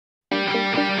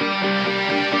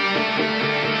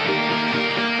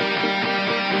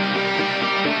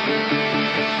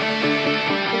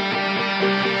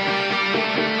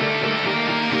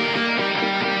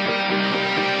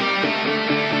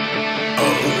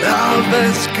love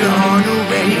has gone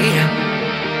away,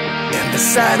 and the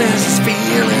sadness is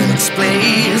feeling its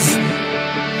place.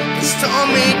 The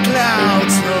stormy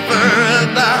clouds hover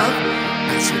above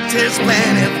as we this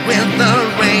planet with the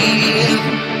rain.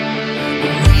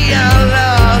 We are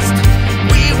lost,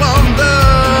 we wander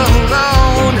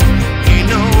alone in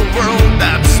a world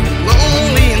that's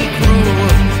lonely and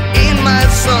cruel. In my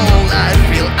soul I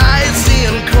feel icy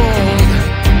and cold.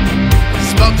 We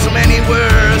spoke so many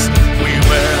words, we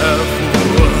were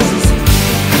fools.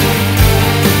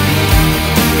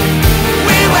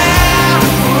 We were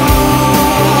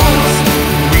fools.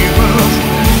 We were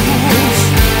fools.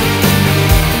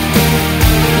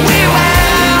 We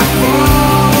were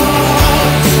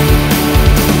fools.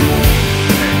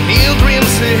 And new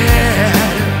dreams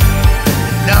ahead,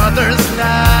 another's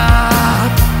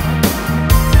love,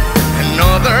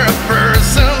 another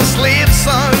person sleeps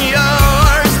on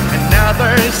yours,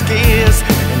 another's kiss,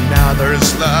 another's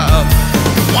love.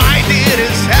 Why did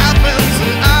this happen to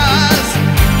us?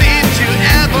 Did you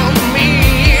ever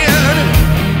mean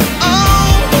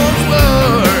all those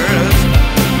words?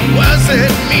 Was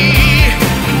it me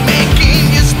making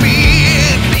you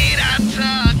speak? Did I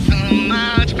talk too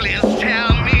much? Please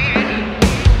tell me.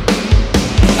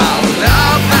 Our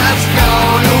love has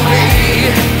gone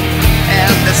away,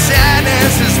 and the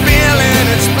sadness is filling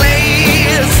its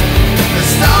place. The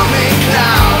stormy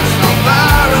clouds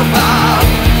hover above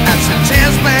as the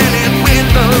tears blended with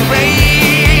the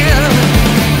rain.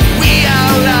 We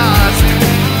are lost,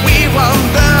 we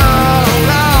wander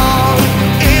alone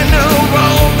in a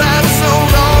world that's so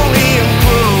lonely and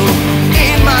cruel.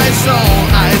 In my soul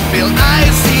I feel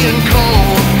icy and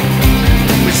cold.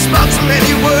 We spoke so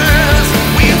many words,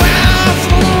 we were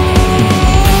fools.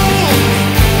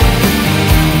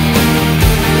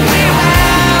 We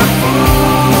were fools.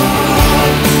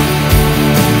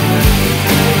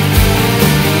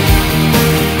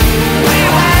 We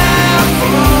were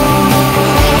fools.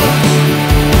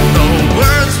 The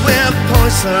words were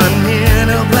poison in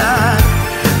our blood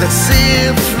that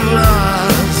seeped through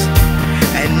us,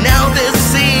 and now this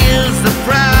is the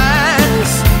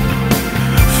price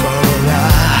for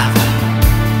love.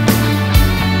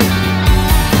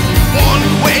 Won't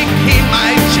wake in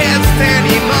my chest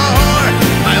anymore.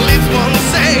 My lips won't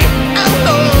say I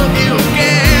love you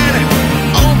again.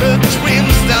 All the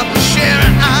dreams that we share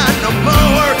are no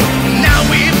more. Now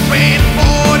we wait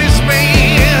for this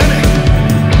pain.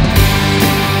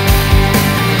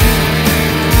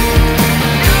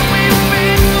 Now we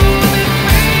wait for this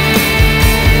pain.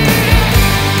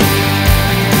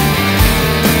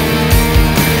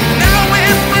 Now we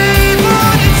wait for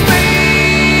this pain.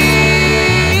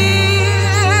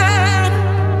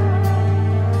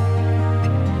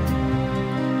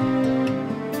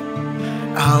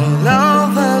 Our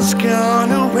love has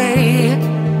gone away.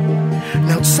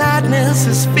 Now sadness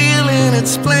is filling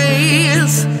its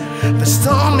place. The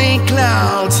stormy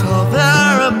clouds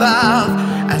hover above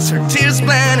as her tears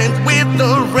blended with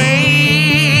the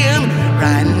rain.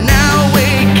 Right now we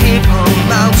keep our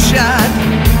mouths shut